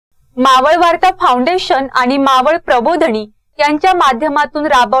मावळ वार्ता फाउंडेशन आणि मावळ प्रबोधिनी यांच्या माध्यमातून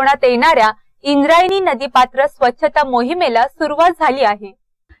राबवण्यात येणाऱ्या इंद्रायणी नदीपात्र स्वच्छता मोहिमेला सुरुवात झाली आहे।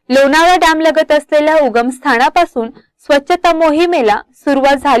 लोणावळा डॅम लगत असलेल्या उगमस्थानापासून स्वच्छता मोहिमेला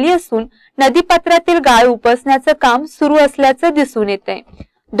सुरुवात झाली असून नदीपात्रातील गाळ उपसण्याचे काम सुरू असल्याचे दिसून येते।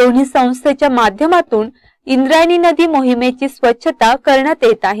 दोन्ही संस्थेच्या माध्यमातून इंद्रायणी नदी मोहिमेची स्वच्छता करण्यात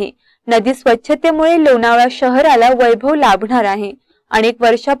येत आहे। नदी स्वच्छतेमुळे लोणावळा शहराला वैभव लाभणार आहे। अनेक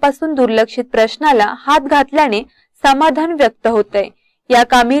वर्षापासून दुर्लक्षित प्रश्नाला हात घातल्याने समाधान व्यक्त होते। या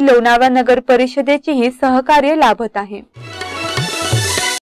कामी लोणावळा नगर परिषदेचेही सहकार्य लाभत आहे।